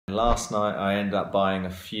Last night I ended up buying a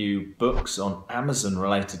few books on Amazon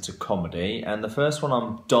related to comedy, and the first one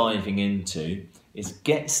I'm diving into is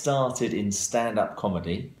Get Started in Stand-Up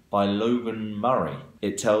Comedy by Logan Murray.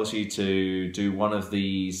 It tells you to do one of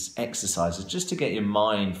these exercises just to get your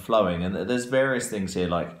mind flowing, and there's various things here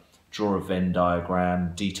like draw a Venn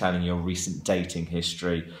diagram, detailing your recent dating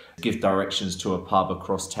history, give directions to a pub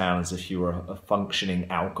across town as if you were a functioning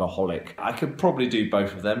alcoholic. I could probably do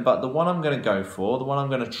both of them, but the one I'm going to go for, the one I'm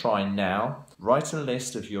going to try now, write a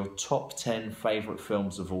list of your top 10 favourite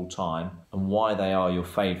films of all time and why they are your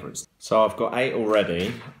favourites. So I've got 8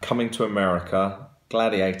 already: Coming to America,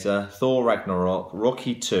 Gladiator, Thor Ragnarok,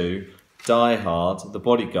 Rocky 2, Die Hard, The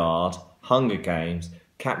Bodyguard, Hunger Games,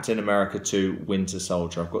 Captain America 2, Winter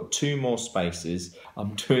Soldier. I've got 2 more spaces.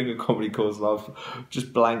 I'm doing a comedy course and I've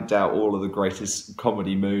just blanked out all of the greatest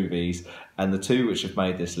comedy movies, and the 2 which have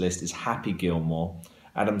made this list is Happy Gilmore.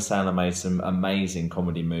 Adam Sandler made some amazing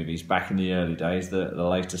comedy movies back in the early days. The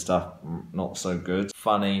later stuff, not so good.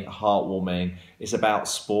 Funny, heartwarming. It's about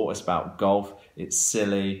sport, it's about golf, it's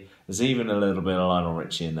silly. There's even a little bit of Lionel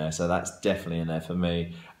Richie in there, so that's definitely in there for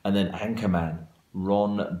me. And then Anchorman,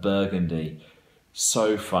 Ron Burgundy.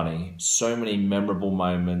 So funny, so many memorable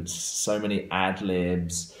moments, so many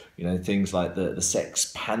ad-libs, you know, things like the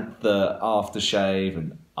Sex Panther aftershave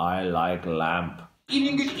and I Like Lamp.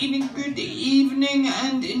 Good evening,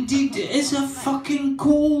 and indeed it's a fucking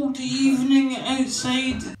cold evening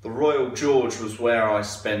outside. The Royal George was where I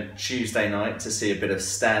spent Tuesday night to see a bit of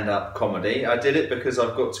stand-up comedy. I did it because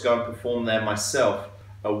I've got to go and perform there myself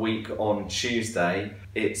a week on Tuesday.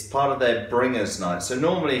 It's part of their bringers night. So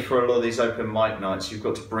normally for a lot of these open mic nights, you've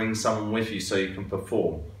got to bring someone with you so you can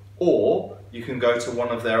perform. Or you can go to one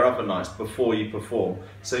of their other nights before you perform.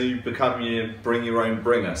 So you become your bring your own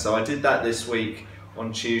bringer. So I did that this week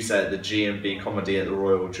on Tuesday at the G&B Comedy at the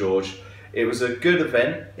Royal George. It was a good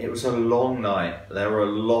event. It was a long night. There were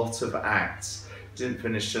a lot of acts. Didn't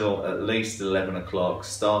finish till at least 11 o'clock,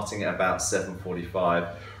 starting at about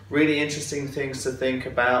 7:45. Really interesting things to think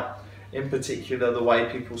about, in particular the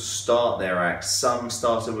way people start their acts. Some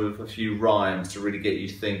started with a few rhymes to really get you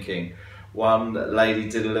thinking. One lady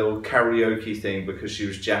did a little karaoke thing because she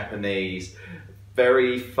was Japanese.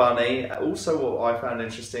 Very funny. Also what I found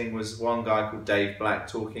interesting was one guy called Dave Black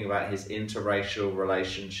talking about his interracial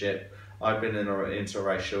relationship. I've been in an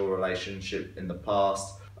interracial relationship in the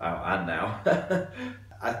past, and now.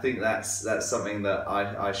 I think that's something that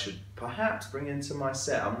I should perhaps bring into my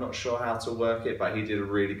set. I'm not sure how to work it, but he did a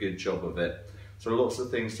really good job of it. So lots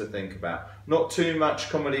of things to think about. Not too much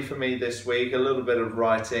comedy for me this week, a little bit of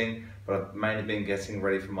writing, but I've mainly been getting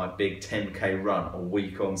ready for my big 10K run a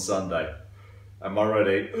week on Sunday. Am I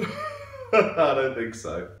ready? I don't think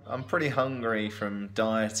so. I'm pretty hungry from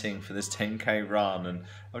dieting for this 10K run, and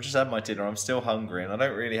I've just had my dinner. I'm still hungry and I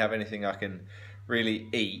don't really have anything I can really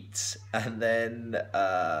eat. And then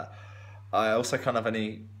I also can't have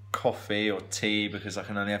any coffee or tea because I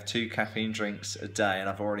can only have 2 caffeine drinks a day and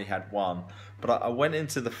I've already had 1. But I went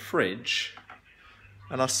into the fridge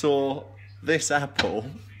and I saw this apple,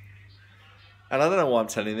 and I don't know why I'm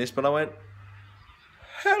telling you this, but I went,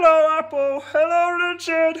 "Hello Apple, hello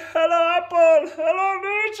Richard, hello Apple, hello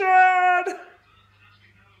Richard."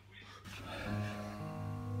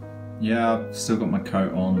 Yeah, I've still got my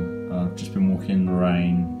coat on. I've just been walking in the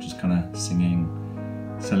rain, just kind of singing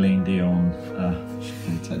Celine Dion. Just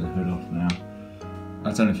going to take the hood off now.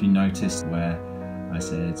 I don't know if you noticed where I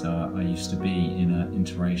said I used to be in an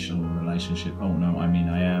interracial relationship. Oh no, I mean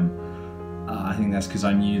I am. I think that's because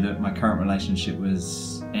I knew that my current relationship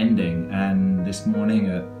was ending, and this morning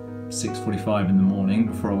at 6:45 in the morning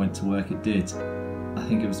before I went to work it did. I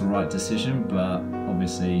think it was the right decision, but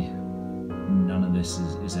obviously none of this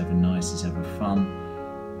is ever nice, is ever fun,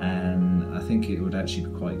 and I think it would actually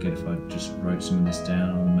be quite good if I just wrote some of this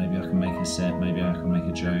down. Maybe I can make a set, maybe I can make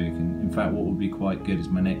a joke, and in fact what would be quite good is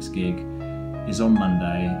my next gig is on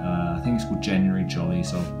Monday. I think it's called January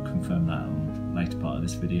Jollies. I'll confirm that on the later part of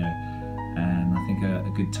this video. And I think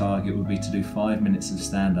a good target would be to do 5 minutes of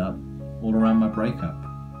stand-up all around my breakup.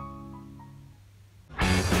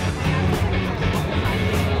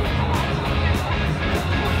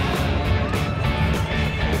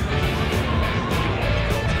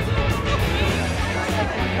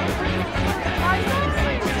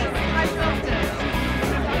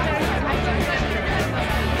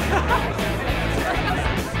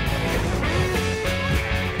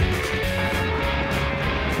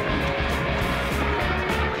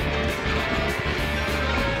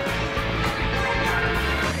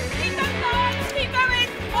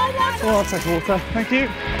 Oh, I'll take water, thank you.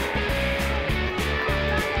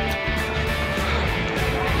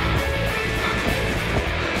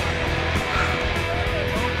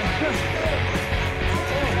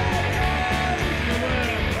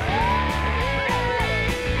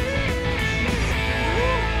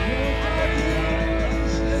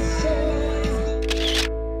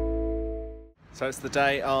 So it's the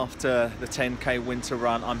day after the 10k winter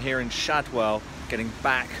run. I'm here in Shadwell, getting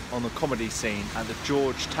back on the comedy scene at the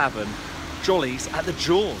George Tavern, Jollies at the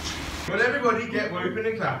George. Will everybody get whooping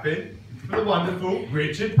and clapping for the wonderful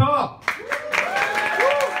Richard Parr?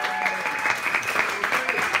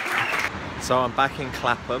 So I'm back in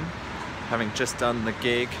Clapham, having just done the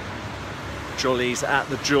gig, Jollies at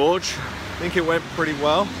the George. I think it went pretty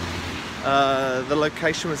well. The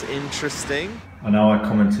location was interesting. I know I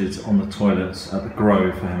commented on the toilets at the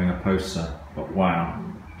Grove for having a poster, but wow,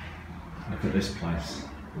 look at this place.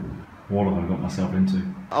 What have I got myself into?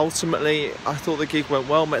 Ultimately, I thought the gig went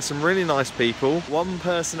well, met some really nice people. One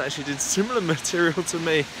person actually did similar material to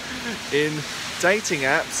me in dating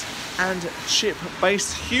apps and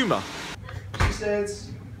chip-based humour. She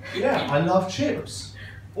says, yeah, I love chips.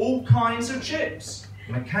 All kinds of chips.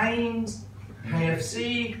 McCain's,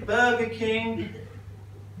 KFC, Burger King.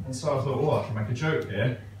 And so I thought, oh, I can make a joke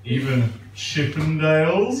here. Even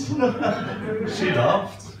Chippendales. She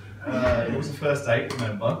laughed. It was a first date,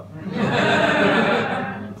 remember?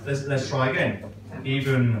 let's try again.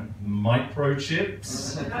 Even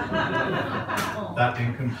microchips. That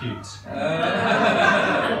didn't compute.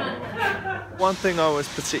 One thing I was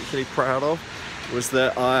particularly proud of was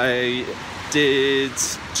that I did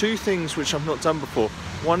two things which I've not done before.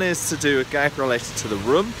 One is to do a gag related to The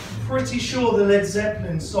Room. Pretty sure the Led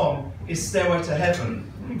Zeppelin song is Stairway to Heaven,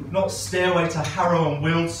 not Stairway to Harrow and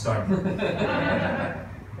Wealdstone.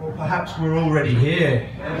 Or perhaps we're already here.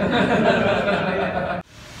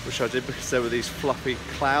 Which I did because there were these fluffy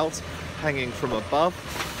clouds hanging from above.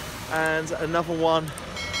 And another one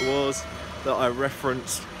was that I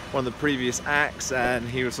referenced one of the previous acts, and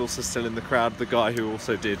he was also still in the crowd, the guy who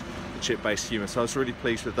also did the chip-based humour. So I was really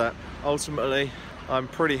pleased with that. Ultimately, I'm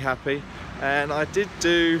pretty happy. And I did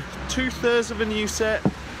do 2/3 of a new set,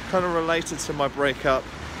 kind of related to my breakup.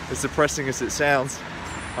 As depressing as it sounds,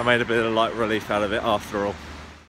 I made a bit of light relief out of it after all.